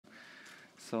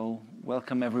So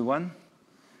welcome everyone.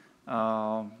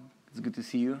 It's good to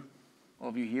see you, all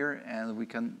of you here, and we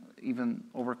can even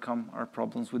overcome our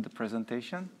problems with the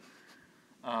presentation.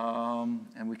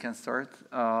 And we can start.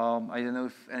 I don't know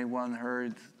if anyone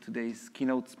heard today's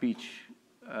keynote speech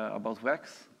about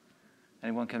VEX.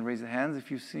 Anyone can raise their hands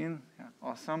if you've seen. Yeah,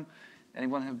 awesome.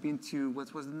 Anyone have been to,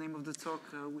 what was the name of the talk?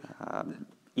 From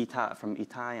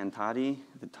Itai and Tadi,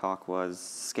 the talk was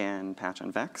Scan, Patch,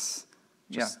 and VEX.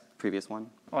 Just previous one.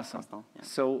 Awesome. Yeah.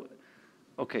 So,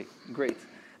 okay, great.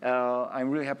 I'm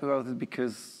really happy about it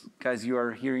because, guys, you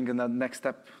are hearing the next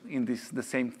step in the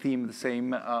same theme, the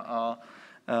same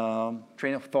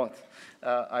train of thought,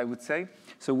 I would say.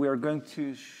 So we are going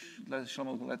to,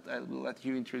 Shlomo, I will let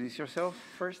you introduce yourself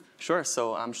first. Sure.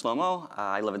 So I'm Shlomo.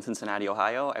 I live in Cincinnati,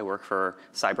 Ohio. I work for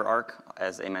CyberArk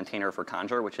as a maintainer for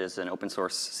Conjure, which is an open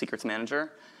source secrets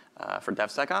manager for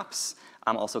DevSecOps.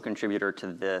 I'm also a contributor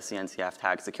to the CNCF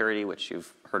tag security, which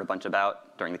you've heard a bunch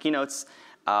about during the keynotes,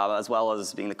 as well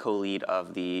as being the co-lead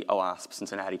of the OWASP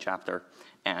Cincinnati chapter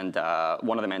and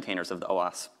one of the maintainers of the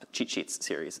OWASP cheat sheets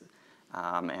series.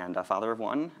 And a father of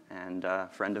one and a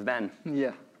friend of Ben.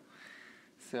 Yeah.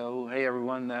 So, hey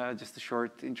everyone, just a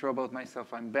short intro about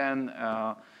myself. I'm Ben,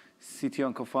 CTO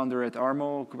and co-founder at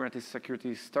ARMO, Kubernetes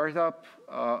security startup.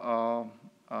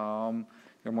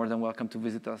 You're more than welcome to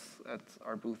visit us at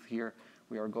our booth here.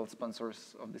 We are gold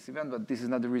sponsors of this event, but this is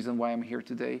not the reason why I'm here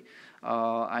today.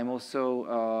 I'm also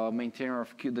a maintainer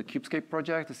of the Kubescape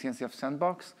project, the CNCF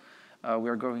sandbox. We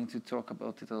are going to talk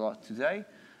about it a lot today.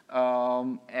 You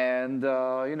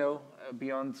know,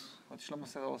 beyond what Shlomo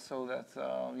said also that,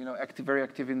 you know, very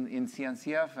active in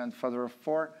CNCF and father of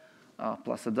 4,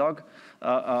 plus a dog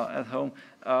at home.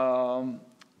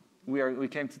 We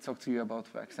came to talk to you about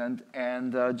VEX.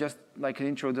 And just like an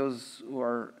intro, those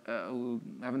who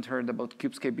haven't heard about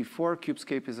Kubescape before,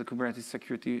 Kubescape is a Kubernetes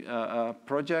security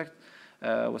project.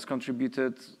 Was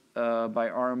contributed by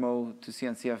ARMO to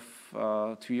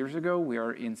CNCF 2 years ago. We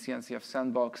are in CNCF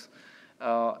sandbox.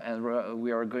 And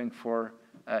we are going for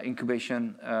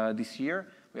incubation this year.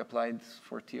 We applied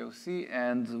for TOC,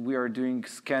 and we are doing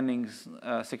scannings,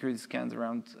 security scans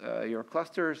around your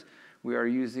clusters. We are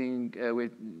using,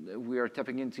 we are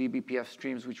tapping into eBPF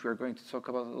streams, which we are going to talk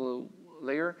about a little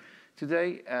later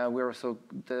today. We're also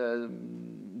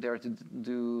there to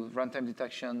do runtime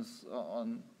detections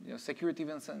on security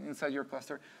events inside your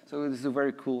cluster. So this is a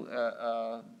very cool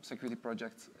security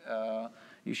project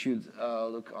you should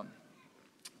look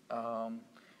on.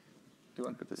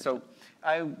 So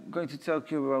I'm going to talk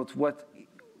to you about what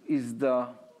is the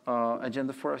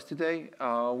agenda for us today.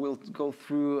 We'll go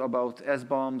through about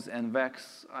SBOMs and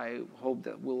VEX. I hope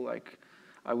that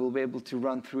I will be able to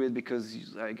run through it because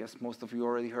I guess most of you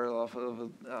already heard a lot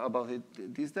about it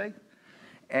these days.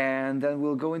 And then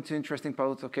we'll go into interesting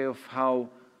parts, okay, of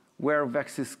where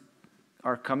VEXs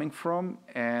are coming from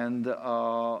and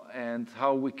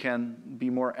how we can be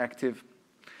more active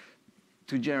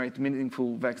to generate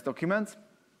meaningful VEX documents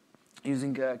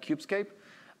using Kubescape.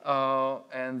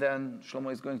 And then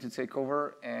Shlomo is going to take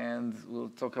over, and we'll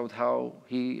talk about how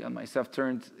he and myself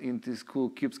turned into this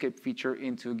cool Kubescape feature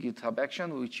into GitHub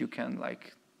Action, which you can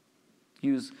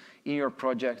use in your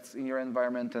projects, in your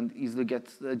environment, and easily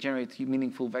generate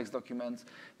meaningful VEX documents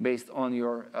based on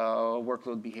your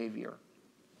workload behavior.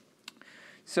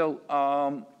 So,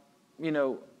 you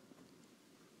know,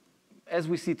 as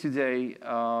we see today,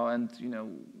 and you know,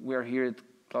 we are here at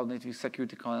Cloud Native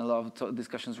Security Con, a lot of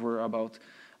discussions were about,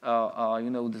 you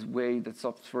know, the way that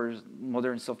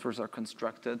modern softwares are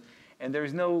constructed, and there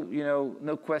is no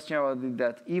question about it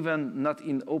that even not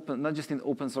just in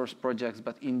open source projects,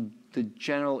 but in the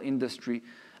general industry,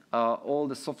 all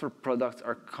the software products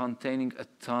are containing a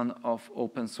ton of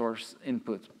open source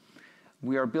input.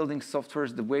 We are building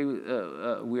softwares the way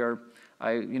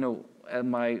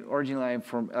originally I'm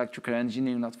from electrical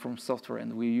engineering, not from software,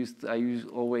 and I use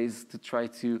always to try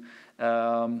to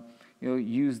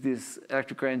use these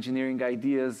electrical engineering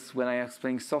ideas when I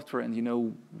explain software.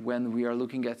 And when we are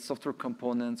looking at software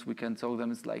components, we can tell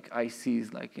them it's like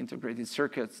ICs, like integrated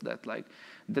circuits that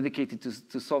dedicated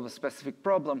to solve a specific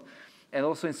problem. And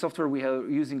also in software, we are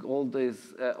using all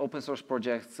these open source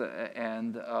projects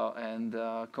and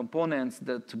components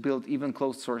to build even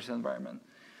closed source environment.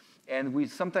 And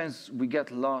sometimes we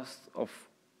get lost of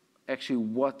actually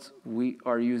what we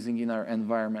are using in our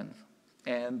environment.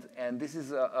 And this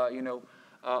is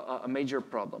a major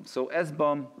problem. So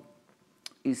SBOM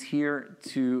is here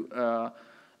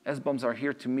SBOMs are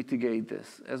here to mitigate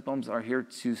this. SBOMs are here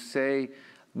to say,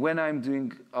 when I'm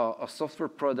doing a software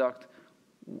product,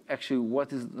 actually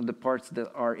what is the parts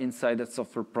that are inside that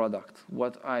software product,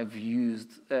 what I've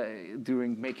used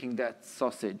during making that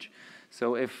sausage.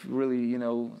 So if really,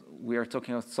 we are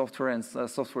talking about software and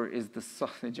software is the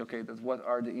sausage, okay, that's what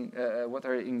are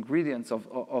the ingredients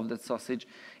of that sausage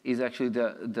is actually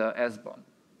the SBOM.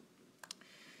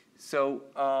 So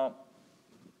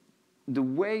the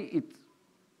way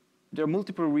there are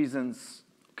multiple reasons,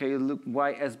 okay, look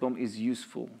why SBOM is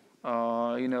useful.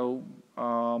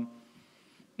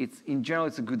 In general,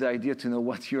 it's a good idea to know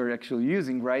what you're actually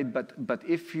using, right? But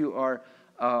if you are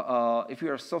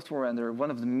a software vendor,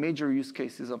 one of the major use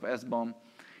cases of SBOM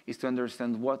is to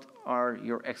understand what are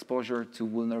your exposure to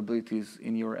vulnerabilities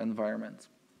in your environment.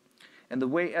 And the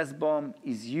way SBOM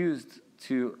is used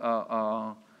to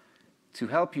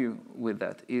help you with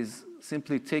that is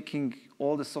simply taking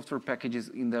all the software packages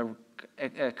in their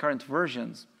current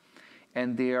versions,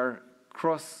 and they are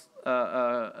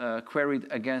cross-queried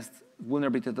against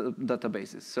vulnerability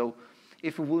databases. So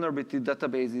if a vulnerability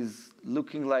database is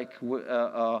looking like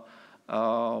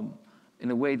in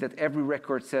a way that every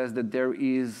record says that there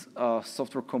is a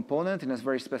software component in a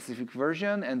very specific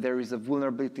version, and there is a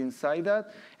vulnerability inside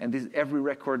that, and every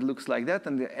record looks like that,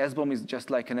 and the SBOM is just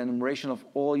like an enumeration of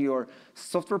all your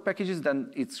software packages,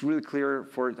 then it's really clear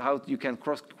for how you can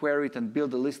cross-query it and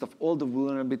build a list of all the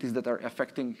vulnerabilities that are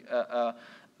affecting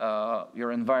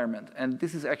your environment. And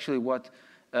this is actually what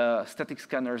static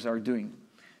scanners are doing.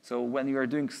 So when you are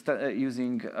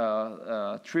using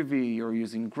Trivy, you're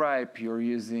using Gripe, you're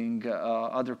using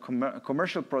other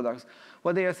commercial products,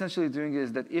 what they're essentially doing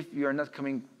is that if you're not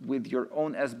coming with your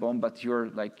own SBOM, but you're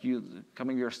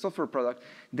coming with your software product,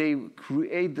 they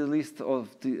create the list of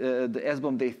the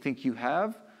SBOM they think you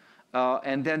have,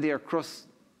 and then they are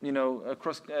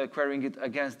cross-querying it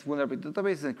against vulnerability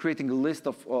databases and creating a list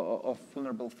of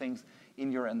vulnerable things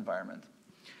in your environment.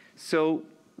 So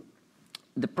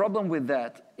the problem with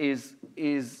that is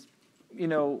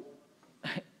in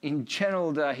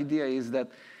general, the idea is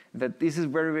that this is a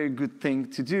very, very good thing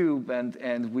to do,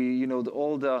 and we,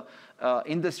 all the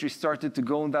industry started to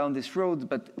go down this road.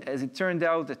 But as it turned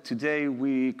out, that today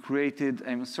we created,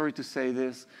 I'm sorry to say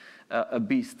this, a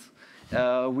beast.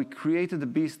 We created a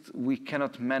beast we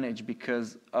cannot manage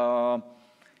because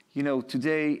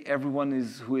today everyone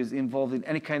who is involved in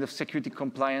any kind of security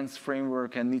compliance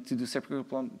framework and need to do security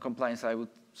compliance, I would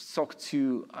SOC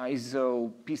 2, ISO,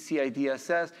 PCI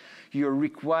DSS, you're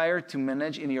required to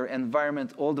manage in your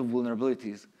environment all the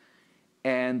vulnerabilities.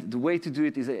 And the way to do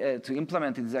it is to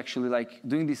implement it is actually like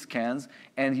doing these scans,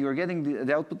 and you're getting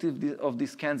the output of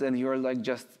these scans, and you're like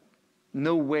just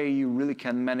no way you really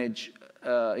can manage,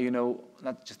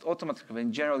 not just automatically, but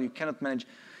in general, you cannot manage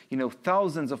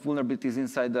thousands of vulnerabilities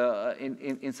inside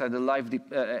the live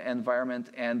environment,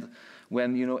 and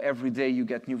when every day you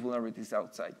get new vulnerabilities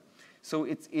outside. So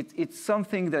it's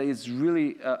something that is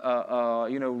really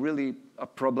really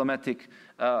problematic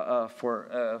for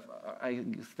I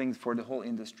think for the whole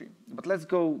industry. But let's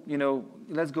go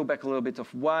back a little bit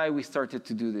of why we started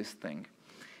to do this thing,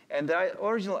 and the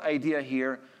original idea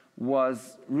here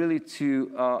was really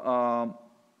to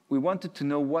we wanted to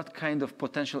know what kind of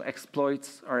potential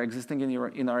exploits are existing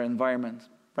in our environment.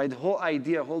 Right? The whole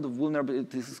idea, the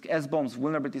vulnerabilities, SBOMs,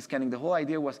 vulnerability scanning, the whole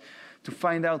idea was to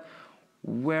find out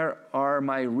where are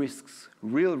my risks,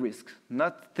 real risks,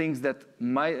 not things that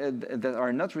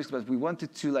are not risks, but we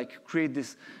wanted to create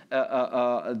this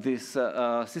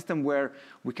system where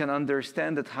we can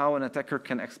understand that how an attacker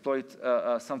can exploit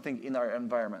something in our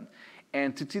environment.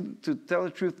 And to tell the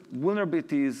truth,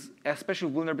 vulnerabilities,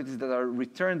 especially vulnerabilities that are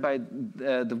returned by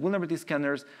the vulnerability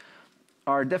scanners,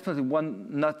 are definitely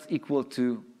not equal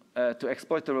to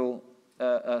exploitable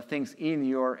things in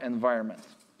your environment.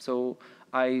 So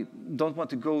I don't want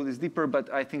to go this deeper, but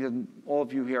I think that all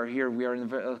of you who are here, we are in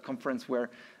a conference where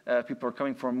people are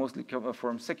coming from mostly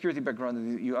from security background,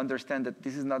 and you understand that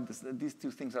these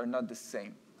two things are not the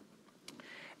same.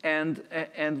 And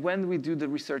when we do the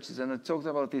researches, and I talked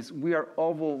about this, we are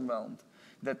overwhelmed.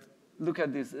 That look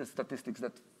at these statistics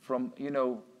that from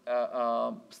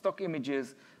stock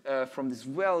images from these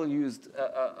well-used,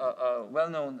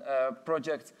 well-known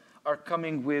projects are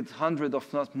coming with hundreds,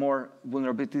 if not more,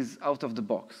 vulnerabilities out of the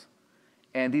box,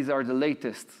 and these are the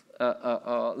latest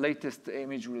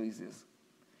image releases.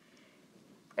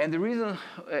 And the reason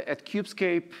at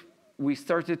Kubescape we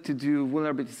started to do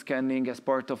vulnerability scanning as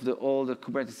part of all the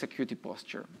Kubernetes security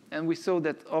posture. And we saw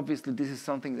that obviously this is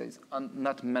something that is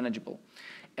not manageable.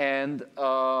 And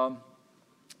the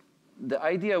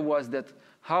idea was that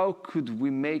how could we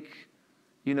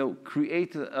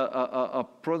create a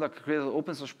product, create an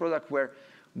open source product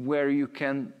where you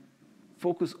can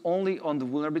focus only on the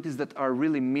vulnerabilities that are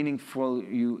really meaningful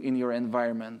you in your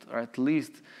environment, or at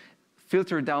least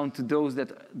filter down to those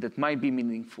that might be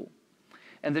meaningful.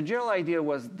 And the general idea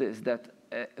was this, that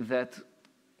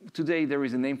today there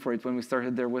is a name for it. When we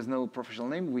started, there was no professional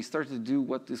name. We started to do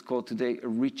what is called today a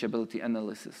reachability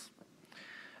analysis.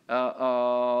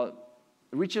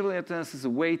 Reachability analysis is a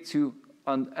way to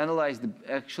analyze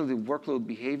actually the workload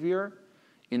behavior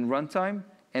in runtime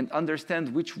and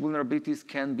understand which vulnerabilities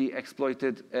can be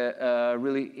exploited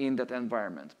really in that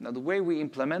environment. Now, the way we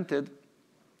implemented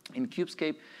in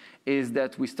Kubescape is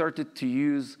that we started to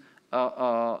use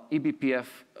eBPF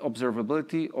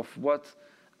observability of what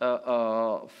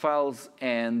files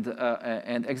and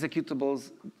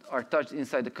executables are touched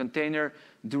inside the container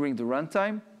during the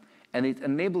runtime. And it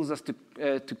enables us to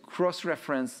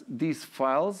cross-reference these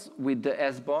files with the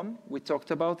SBOM, we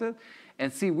talked about it,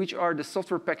 and see which are the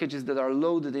software packages that are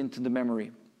loaded into the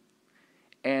memory.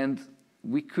 And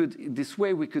this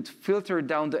way we could filter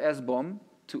down the SBOM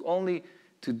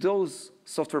to those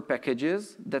software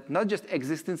packages that not just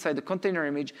exist inside the container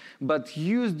image, but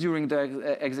used during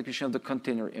the execution of the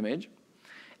container image.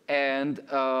 And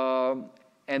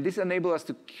this enabled us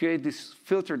to create this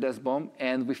filtered SBOM,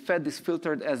 and we fed this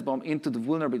filtered SBOM into the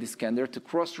vulnerability scanner to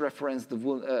cross-reference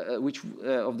which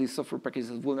of these software packages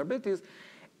has vulnerabilities,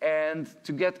 and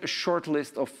to get a short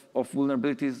list of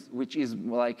vulnerabilities, which is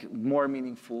like more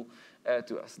meaningful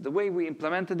to us. The way we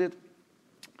implemented it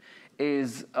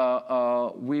is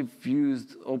we've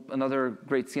used another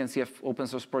great CNCF open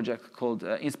source project called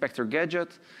Inspector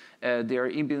Gadget. They are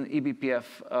eBPF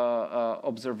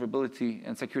observability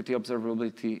and security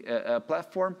observability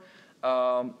platform,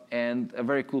 and a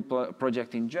very cool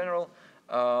project in general.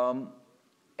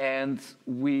 And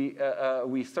we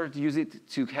started to use it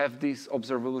to have this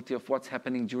observability of what's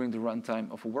happening during the runtime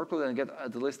of a workload and get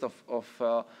the list of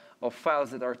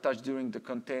files that are touched during the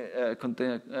container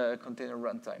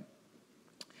runtime.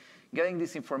 Getting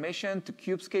this information to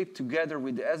Kubescape together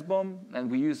with the SBOM, and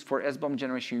we use for SBOM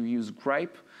generation, we use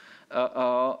Gripe.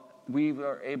 We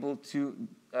were able to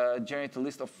generate a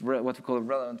list of what we call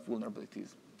relevant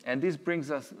vulnerabilities. And this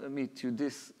brings me to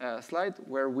this slide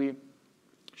where we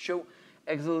show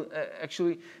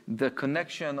actually the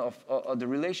connection of the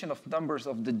relation of numbers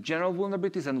of the general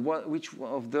vulnerabilities and which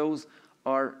of those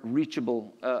are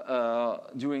reachable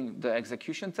during the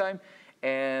execution time.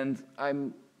 And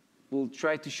we'll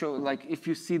try to show, like, if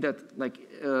you see that, like,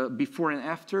 before and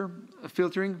after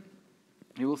filtering,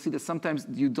 you will see that sometimes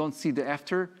you don't see the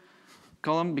after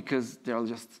column because there are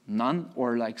just none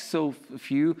or like so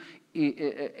few,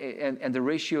 and the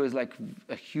ratio is like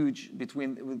a huge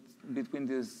between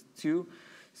these two.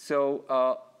 So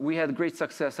we had great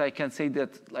success. I can say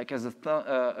that, like, as a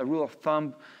rule of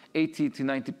thumb, 80 to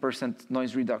 90%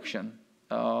 noise reduction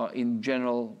in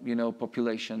general,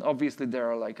 population. Obviously, there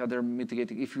are like other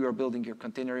mitigating. If you are building your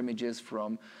container images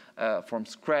from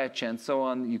scratch and so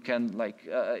on, you can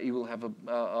you will have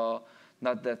a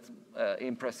not that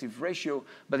impressive ratio.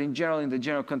 But in general, in the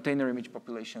general container image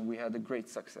population, we had a great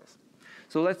success.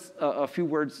 So let's a few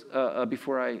words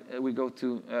before we go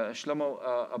to Shlomo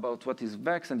about what is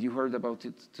VEX, and you heard about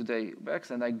it today,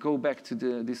 VEX. And I go back to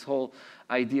this whole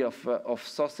idea of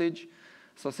sausages.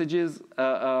 So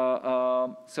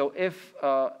if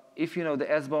the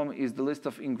SBOM is the list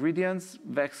of ingredients,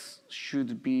 VEX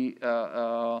should be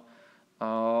the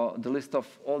list of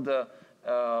all the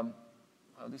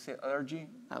how do you say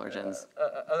allergens?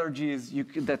 Allergies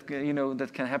that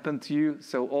can happen to you.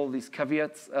 So all these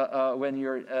caveats when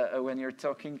you're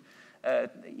talking,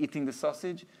 eating the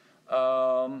sausage,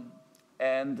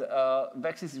 and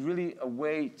VEX is really a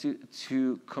way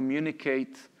to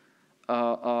communicate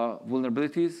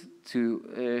vulnerabilities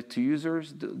to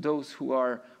users, those who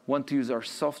want to use our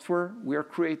software we are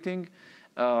creating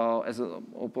as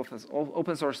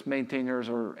open source maintainers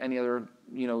or any other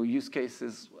use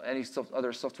cases, any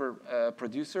other software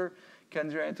producer can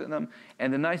generate them.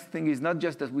 And the nice thing is not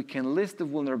just that we can list the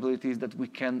vulnerabilities, that we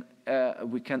can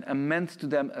amend to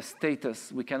them a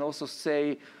status. We can also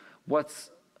say what's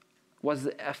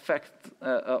the effect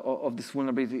of this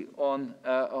vulnerability on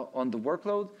the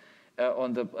workload,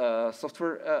 on the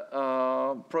software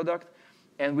product,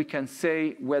 and we can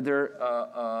say whether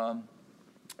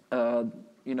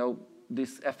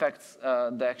this affects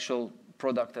the actual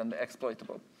product and the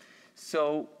exploitable.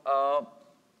 So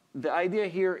the idea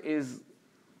here is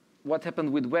what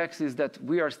happened with VEX is that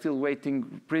we are still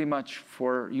waiting pretty much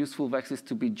for useful VEXs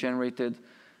to be generated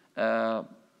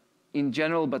in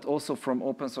general, but also from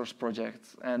open source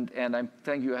projects. And I'm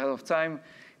telling you ahead of time,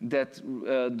 that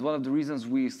one of the reasons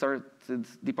we started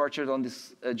departure on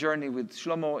this journey with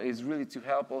Shlomo is really to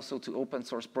help also to open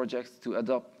source projects to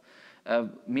adopt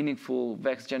meaningful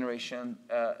VEX generation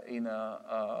in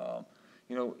a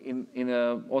in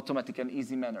a automatic and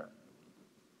easy manner.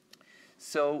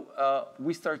 So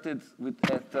we started with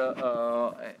at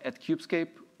Kubescape.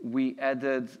 We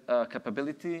added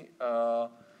capability to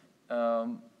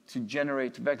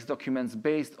generate VEX documents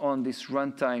based on this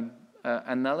runtime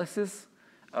analysis.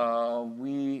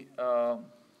 We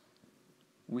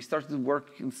started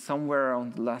working somewhere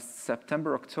around last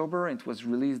September, October. It was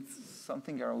released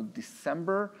something around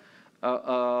December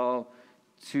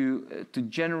to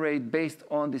generate, based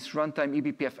on this runtime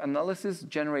eBPF analysis,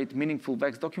 generate meaningful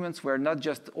VEX documents where not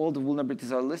just all the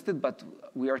vulnerabilities are listed, but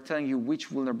we are telling you which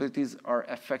vulnerabilities are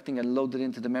affecting and loaded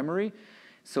into the memory.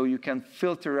 So you can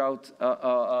filter out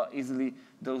easily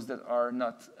those that are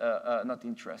not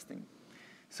interesting.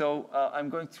 So I'm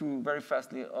going through very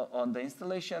fastly on the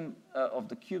installation of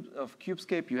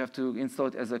Kubescape. You have to install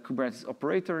it as a Kubernetes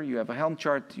operator. You have a Helm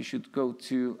chart. You should go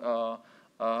to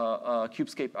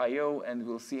Kubescape.io, and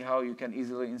we'll see how you can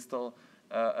easily install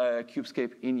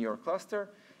Kubescape in your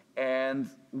cluster. And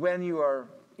when you are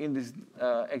in this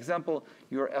example,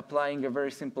 you're applying a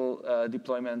very simple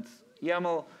deployment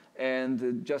YAML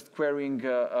and just querying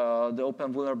the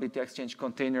Open Vulnerability Exchange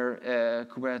container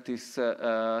Kubernetes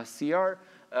CR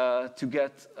to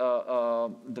get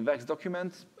the VEX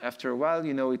document. After a while,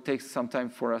 it takes some time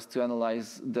for us to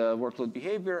analyze the workload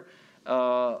behavior.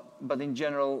 But in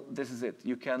general, this is it.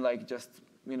 You can just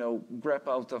grab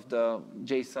out of the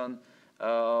JSON,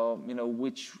 how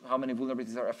many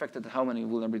vulnerabilities are affected, how many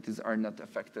vulnerabilities are not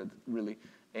affected really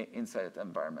inside that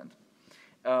environment.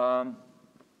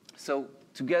 So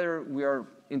together we are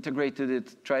integrated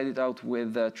it, tried it out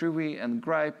with Trivy and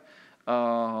Gripe.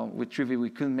 With Trivy, we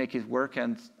couldn't make it work,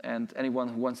 and anyone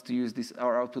who wants to use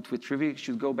our output with Trivy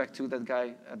should go back to that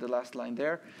guy at the last line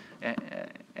there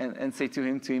and say to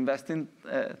him to invest in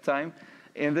time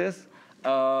in this.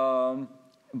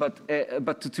 But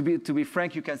to be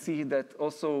frank, you can see that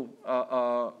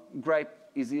also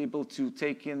Gripe is able to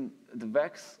take in the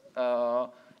VEX,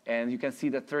 and you can see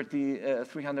that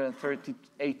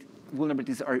 338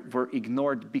 vulnerabilities were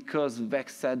ignored because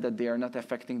VEX said that they are not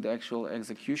affecting the actual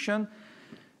execution.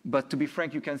 But to be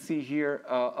frank, you can see here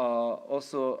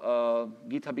also a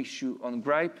GitHub issue on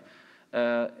Gripe.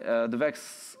 The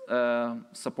VEX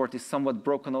support is somewhat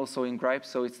broken also in Gripe,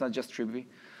 so it's not just Trivy.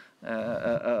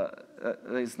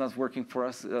 It's not working for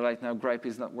us right now. Gripe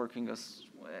is not working as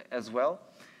well.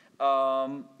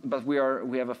 But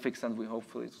we have a fix, and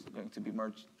hopefully it's going to be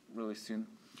merged really soon.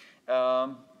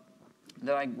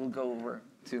 Then I will go over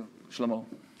to Shlomo.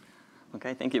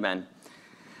 OK, thank you, Ben.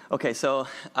 OK, so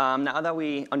now that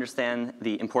we understand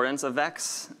the importance of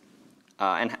VEX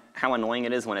and how annoying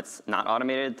it is when it's not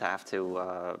automated to have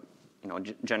to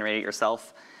generate it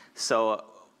yourself, so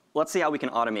let's see how we can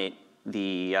automate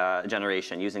the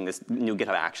generation using this new GitHub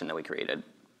Action that we created.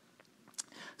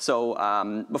 So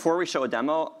before we show a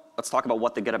demo, let's talk about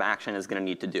what the GitHub Action is going to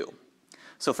need to do.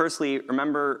 So firstly,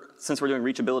 remember, since we're doing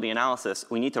reachability analysis,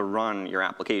 we need to run your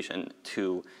application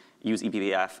to use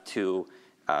eBPF to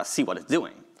see what it's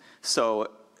doing. So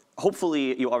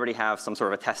hopefully, you already have some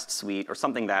sort of a test suite or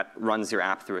something that runs your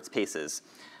app through its paces.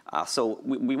 So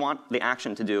we want the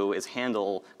action to do is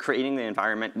handle creating the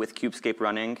environment with Kubescape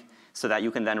running so that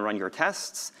you can then run your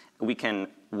tests. We can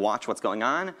watch what's going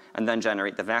on and then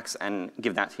generate the VEX and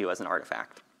give that to you as an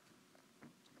artifact.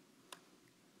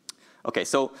 OK,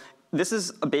 so this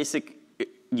is a basic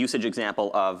usage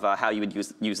example of how you would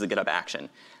use the GitHub Action.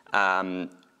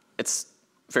 It's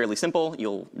fairly simple.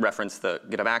 You'll reference the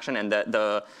GitHub Action. And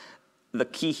the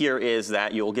key here is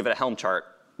that you'll give it a Helm chart,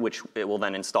 which it will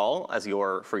then install as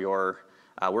for your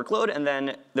workload. And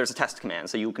then there's a test command.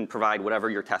 So you can provide whatever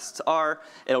your tests are.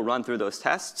 It'll run through those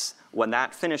tests. When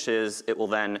that finishes, it will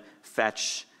then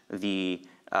fetch from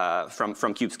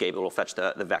Kubescape. It will fetch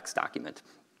the VEX document.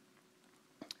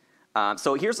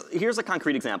 So here's a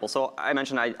concrete example. So I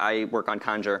mentioned I work on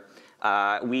Conjur.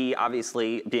 We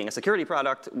obviously, being a security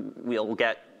product, we'll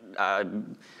get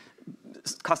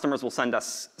customers will send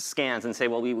us scans and say,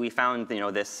 well, we found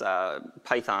this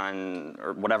Python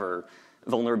or whatever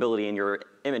vulnerability in your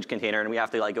image container, and we have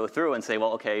to go through and say,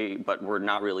 well, OK, but we're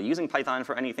not really using Python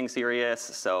for anything serious,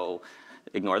 so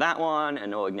ignore that one, and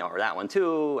no, ignore that one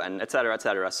too, and et cetera, et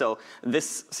cetera. So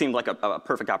this seemed like a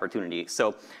perfect opportunity.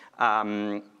 So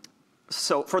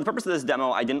for the purpose of this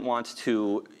demo, I didn't want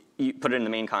to put it in the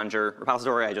main Conjur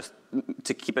repository.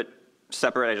 To keep it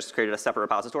separate, I just created a separate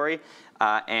repository.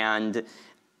 And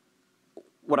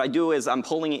what I do is I'm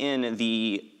pulling in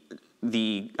the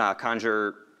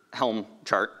Conjur Helm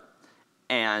chart,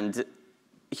 and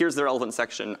here's the relevant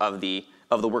section of the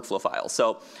workflow file.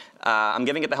 So I'm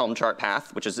giving it the Helm chart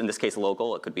path, which is in this case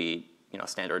local. It could be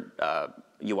standard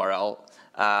URL.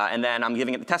 And then I'm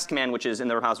giving it the test command, which is in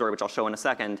the repository, which I'll show in a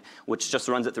second, which just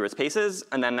runs it through its paces.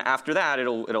 And then after that,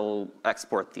 it'll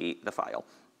export the file.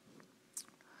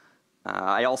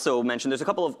 I also mentioned there's a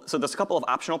couple of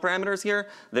optional parameters here.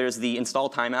 There's the install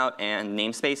timeout and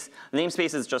namespace. The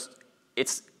namespace is just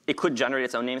it could generate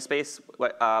its own namespace,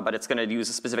 but it's going to use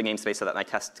a specific namespace so that my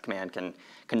test command can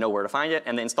know where to find it.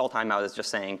 And the install timeout is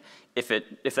just saying if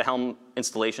the Helm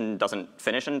installation doesn't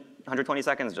finish in 120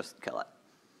 seconds, just kill it.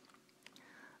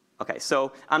 Okay,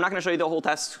 so I'm not going to show you the whole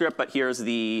test script, but here's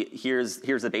the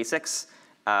basics.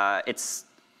 It's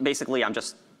basically I'm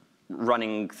just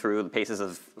running through the paces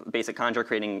of basic Conjure,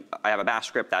 I have a bash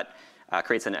script that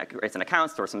creates an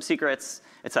account, stores some secrets,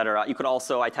 et cetera. You could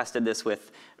also, I tested this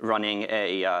with running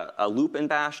a loop in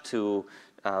bash to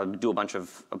do a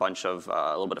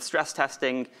little bit of stress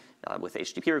testing with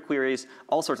HTTP queries,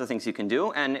 all sorts of things you can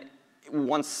do. And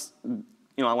once,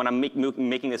 when I'm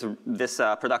making this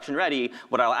production ready,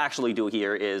 what I'll actually do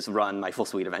here is run my full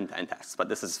suite of end-to-end tests. But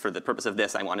this is for the purpose of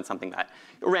this, I wanted something that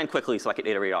ran quickly so I could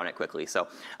iterate on it quickly. So,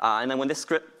 and then when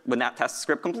that test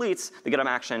script completes, the GitHub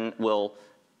Action will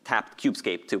tap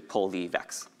Kubescape to pull the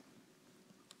VEX.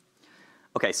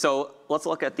 Okay, so let's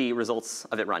look at the results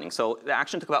of it running. So the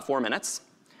action took about 4 minutes,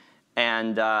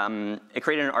 and it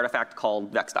created an artifact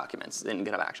called VEX documents in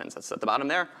GitHub Actions. That's at the bottom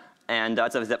there, and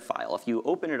it's a zip file. If you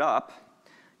open it up,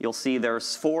 you'll see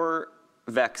there's 4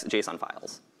 VEX JSON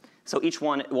files. So each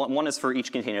one is for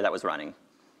each container that was running.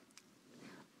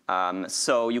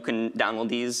 So you can download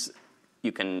these.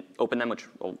 You can open them, which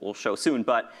we'll show soon.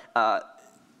 But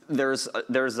there's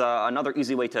another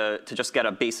easy way to just get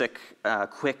a basic,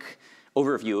 quick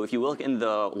overview. If you look in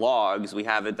the logs, we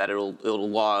have it that it'll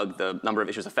log the number of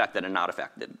issues affected and not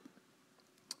affected.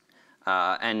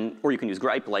 Or you can use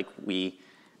gripe like we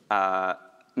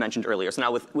mentioned earlier. So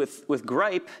now with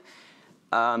gripe,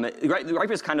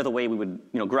 gripe is kind of the way we would,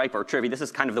 gripe or Trivy, this is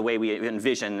kind of the way we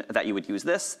envision that you would use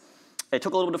this. It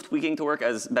took a little bit of tweaking to work,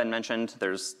 as Ben mentioned.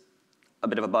 There's a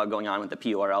bit of a bug going on with the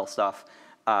PURL stuff,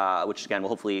 which again,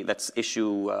 that's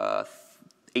issue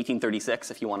 1836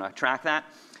 if you want to track that.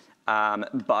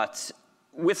 But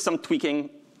with some tweaking,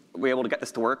 we're able to get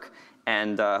this to work,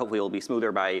 and hopefully it'll be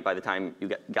smoother by the time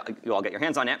you all get your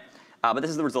hands on it. But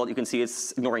this is the result. You can see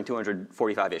it's ignoring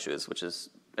 245 issues, which is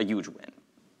a huge win.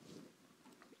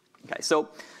 Okay, so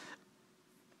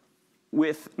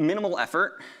with minimal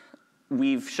effort,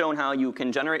 we've shown how you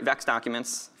can generate VEX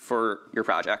documents for your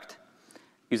project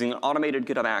using an automated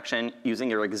GitHub action using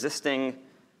your existing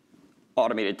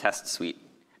automated test suite.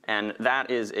 And that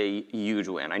is a huge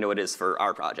win. I know it is for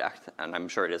our project, and I'm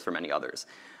sure it is for many others.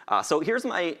 So here's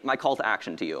my call to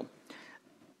action to you.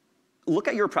 Look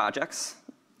at your projects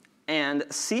and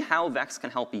see how VEX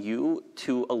can help you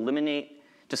to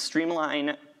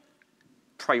streamline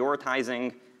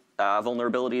prioritizing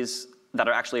vulnerabilities that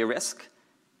are actually a risk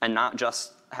and not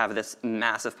just have this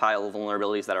massive pile of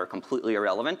vulnerabilities that are completely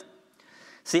irrelevant.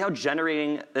 See how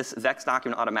generating this VEX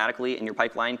document automatically in your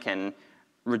pipeline can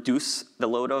reduce the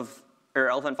load of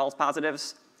irrelevant false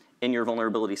positives in your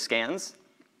vulnerability scans.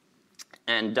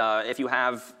 And if you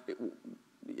have,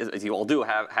 as you all do,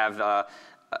 have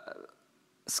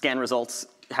scan results,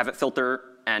 have it filter,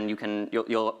 and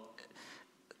you'll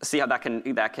see how that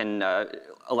can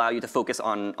allow you to focus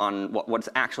on what's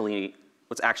actually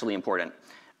important.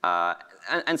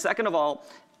 And second of all,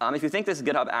 if you think this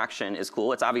GitHub action is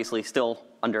cool, it's obviously still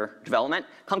under development.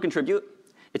 Come contribute.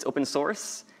 It's open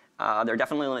source. There are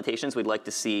definitely limitations we'd like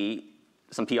to see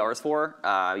some PRs for.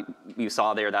 You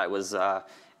saw there that was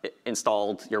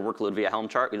installed your workload via Helm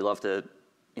chart. We'd love to,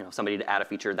 somebody to add a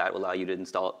feature that will allow you to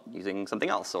install it using something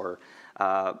else, or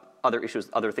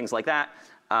other things like that.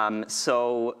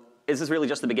 So this is really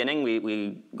just the beginning.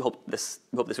 We hope this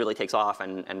really takes off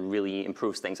and really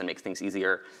improves things and makes things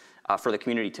easier for the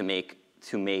community to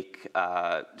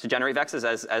generate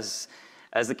VEXs.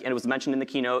 As it was mentioned in the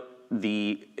keynote,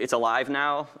 it's alive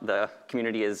now. The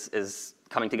community is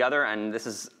coming together, and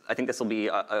I think this will be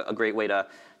a great way to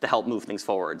help move things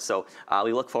forward. So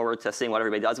we look forward to seeing what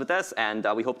everybody does with this, and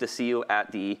we hope to see you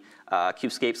at the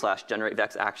Kubescape/Generate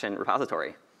VEX Action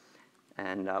repository.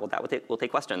 And with that, we'll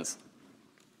take questions.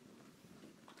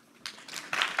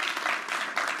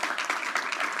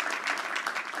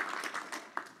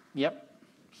 Yep.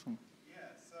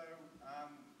 Yeah, so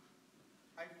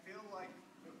I feel like,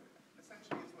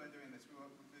 essentially as we're doing this,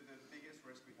 the biggest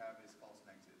risk we have is false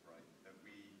negative, right? That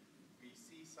we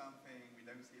see something, we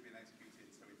don't see it being executed,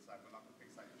 so it's like, we're not going to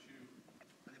fix that issue,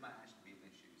 but it might actually be an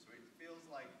issue. So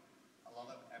like a lot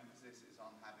of emphasis is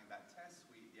on having that test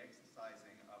suite, the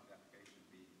exercising of the application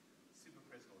be super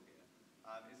critical here.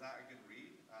 Is that a good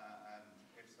read? And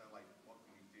if so, like, what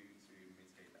can we do to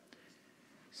mitigate that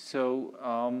risk? So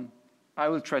I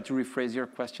will try to rephrase your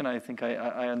question. I think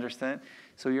I understand.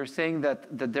 So you're saying that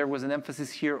there was an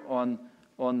emphasis here on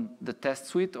the test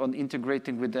suite, on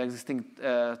integrating with the existing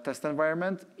test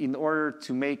environment in order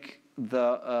to make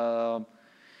the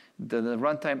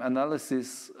runtime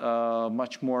analysis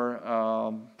much more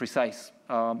precise.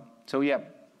 So yeah,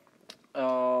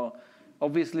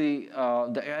 obviously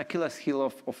the Achilles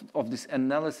heel of this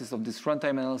analysis, of this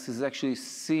runtime analysis, is actually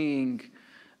seeing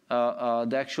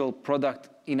the actual product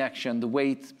in action, the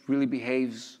way it really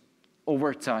behaves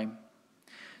over time.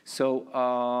 So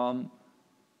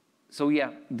so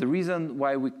yeah, the reason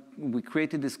why we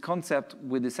created this concept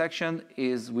with this action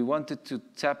is we wanted to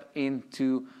tap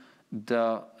into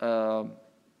the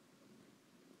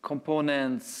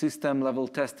component system level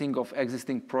testing of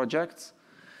existing projects,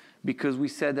 because we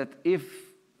said that if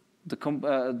the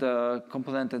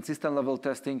component and system level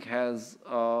testing has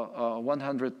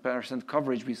 100%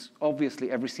 coverage, which obviously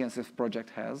every CNCF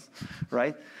project has,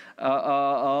 right?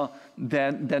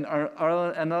 Then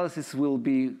our analysis will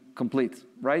be complete,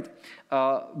 right?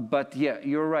 But yeah,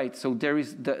 you're right. So there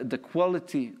is the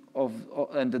quality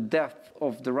and the depth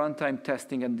of the runtime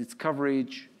testing and its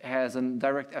coverage has a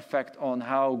direct effect on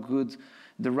how good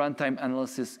the runtime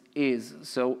analysis is.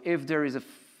 So if there is a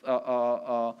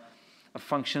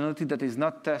functionality that is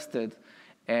not tested,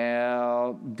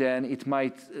 then it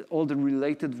might, all the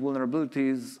related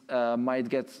vulnerabilities might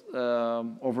get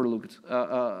overlooked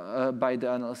by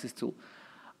the analysis tool.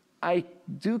 I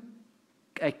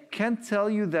can tell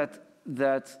you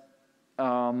that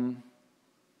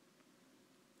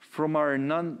from our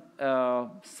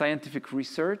non-scientific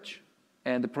research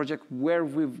and the project where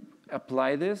we've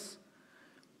applied this,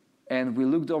 and we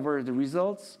looked over the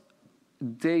results,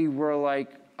 they were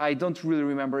like, I don't really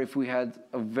remember if we had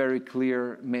a very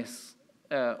clear miss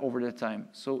over the time.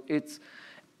 So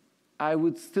I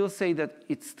would still say that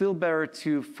it's still better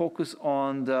to focus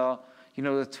on the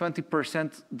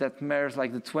 20% that matters,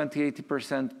 like the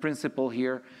 20-80% principle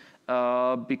here,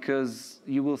 because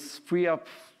you will free up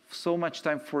so much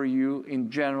time for you in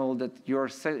general that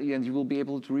and you will be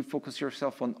able to refocus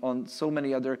yourself on so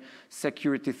many other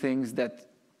security things that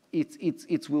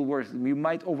it will work. You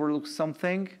might overlook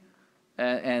something,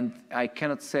 and I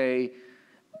cannot say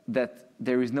that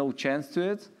there is no chance to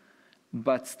it,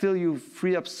 but still you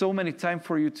free up so many time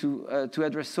for you to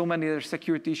address so many other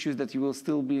security issues that you will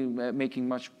still be making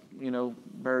much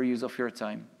better use of your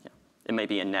time. Yeah. It may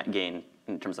be a net gain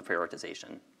in terms of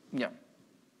prioritization. Yeah.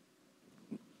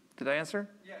 Did I answer?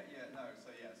 So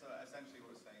essentially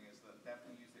what it's saying is that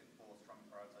definitely use it for strong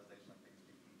prioritization of things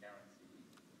we can guarantee.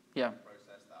 Yeah.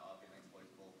 Process that are being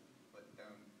exploitable, but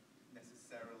don't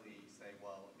necessarily say,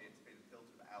 well, it's been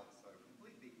filtered out, so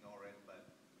completely ignore it, but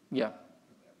yeah.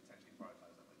 Potentially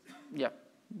prioritize it later. Yeah,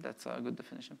 that's a good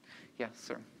definition. Yeah,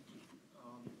 sir.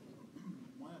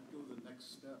 Why not go the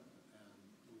next step and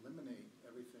eliminate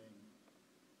everything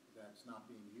that's not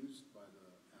being used by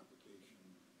the application?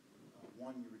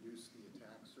 One, you reduce the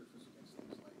attack surface against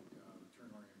things like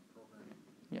return-oriented programming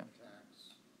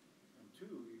attacks. And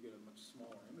two, you get a much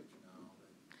smaller image now that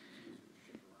is easier to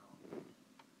ship around.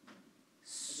 It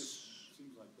just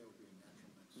seems like that would be a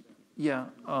natural next step. Yeah.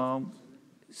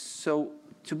 So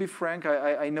to be frank,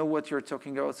 I know what you're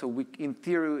talking about. So in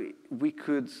theory, we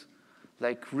could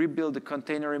rebuild the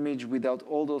container image without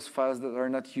all those files that are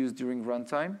not used during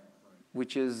runtime,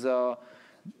 which is,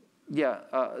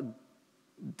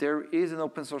 there is an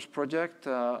open source project,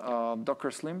 Docker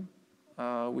Slim,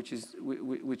 which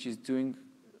is doing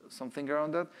something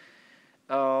around that.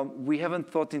 We haven't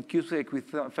thought in Kubescape. We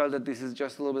felt that this is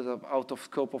just a little bit out of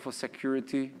scope of a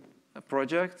security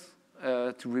project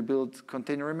to rebuild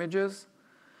container images.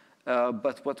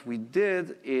 But what we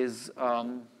did is I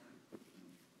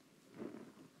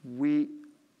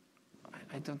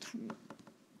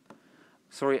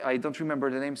don't remember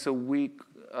the name. So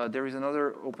there is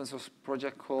another open source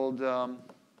project called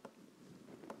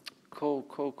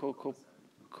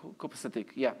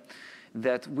Kubescape, yeah,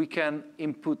 that we can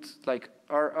input,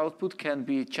 our output can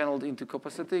be channeled into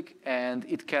Kubescape, and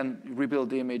it can rebuild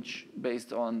the image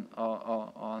based on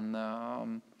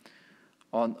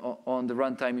the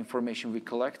runtime information we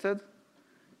collected.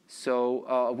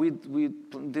 So we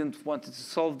didn't want to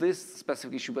solve this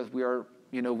specific issue, but we are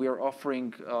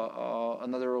offering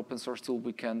another open source tool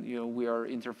we are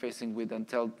interfacing with and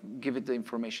give it the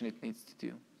information it needs to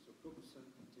do. So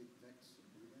Kubescape can take VEX and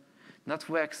do Not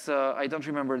VEX. I don't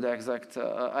remember the exact.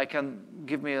 I can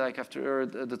give me like after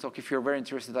the talk if you're very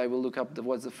interested. I will look up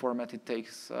what's the format it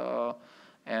takes.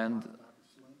 And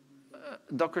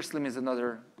Docker Slim is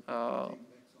another.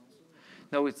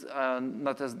 No, it's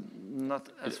not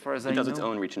as far as I know. It does its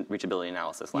own reachability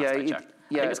analysis. Last I checked.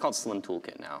 I think it's called Slim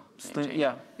Toolkit now. Slim,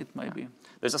 yeah, it might be.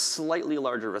 There's a slightly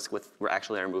larger risk with we're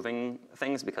actually removing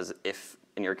things because if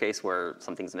in your case where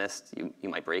something's missed, you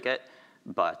might break it.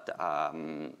 But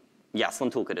yeah, Slim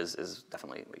Toolkit is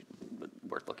definitely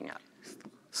worth looking at.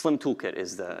 Slim Toolkit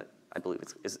is I believe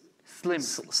it's Slim.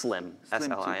 Slim.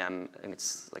 SLIM. And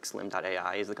it's like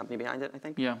slim.ai is the company behind it, I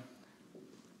think. Yeah.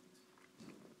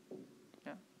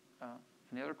 Yeah.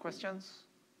 Any other questions?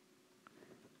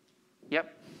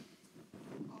 Yep.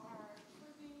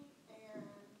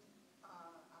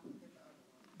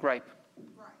 Gripe.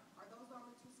 Right. Are those the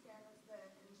only two scanners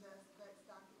that ingest VEX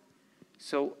documents?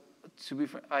 So to be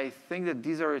fair, I think that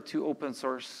these are the two open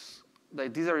source,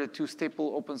 like these are the two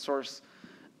staple open source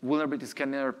vulnerability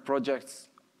scanner projects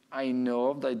I know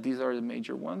of. That these are the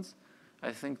major ones.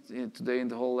 I think today in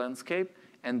the whole landscape,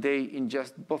 and they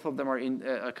ingest. Both of them are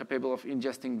capable of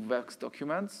ingesting VEX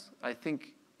documents. I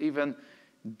think even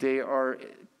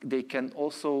they can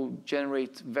also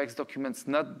generate VEX documents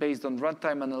not based on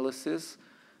runtime analysis.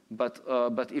 But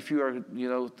if you are,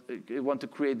 want to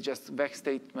create just VEX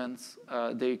statements,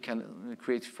 they can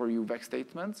create for you VEX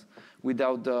statements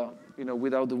without the,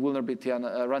 without the vulnerability and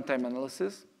runtime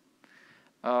analysis.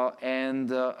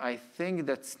 And I think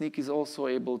that Snyk is also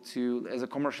able to, as a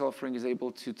commercial offering, is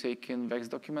able to take in VEX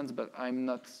documents, but I'm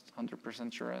not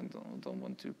 100% sure and don't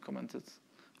want to comment it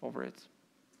over it.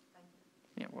 Thank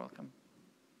you. Yeah, welcome.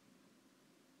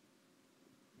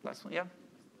 Last one, yeah.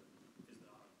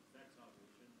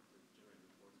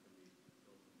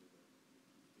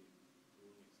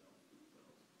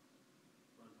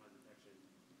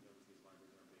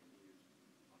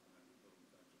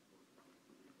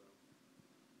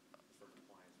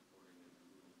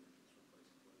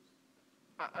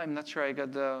 I'm not sure I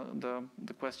got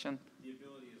the question. The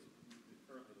ability is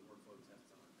currently the workflow tests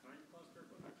on a kind cluster,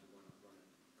 but actually why not run it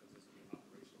consistently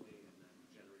operationally and then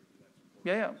generate the VEX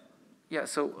reports? Yeah.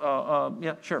 So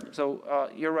yeah, sure. So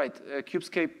you're right.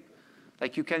 Kubescape,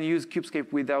 like you can use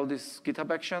Kubescape without this GitHub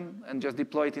action and just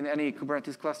deploy it in any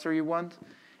Kubernetes cluster you want.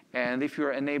 And if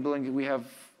you're enabling, we have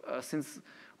since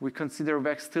we consider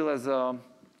VEX still as a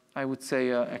I would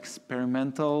say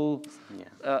experimental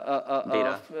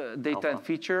data and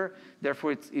feature.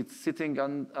 Therefore, it's sitting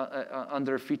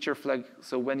under feature flag.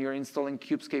 So when you're installing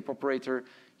Kubescape operator,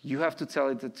 you have to tell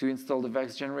it to install the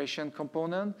VEX generation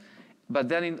component. But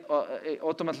then it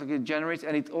automatically generates.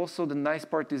 And it also, the nice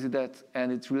part is that, and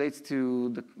it relates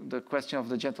to the question of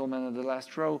the gentleman in the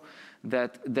last row,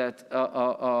 that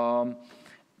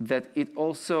it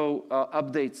also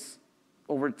updates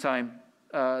over time.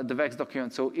 The VEX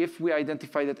document. So if we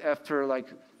identify that after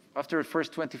the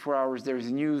first 24 hours there is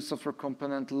a new software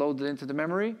component loaded into the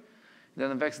memory, then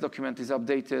the VEX document is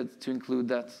updated to include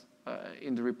that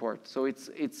in the report. So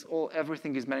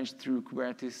everything is managed through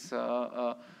Kubernetes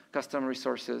custom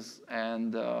resources,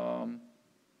 and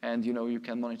you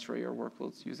can monitor your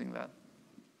workloads using that.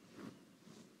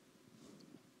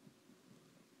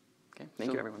 Okay,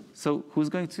 thank you everyone. So who's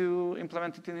going to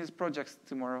implement it in his projects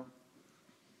tomorrow?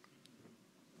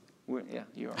 Yeah,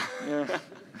 you are. Yeah.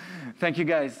 Thank you,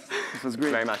 guys. This was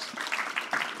great. Thank you very much.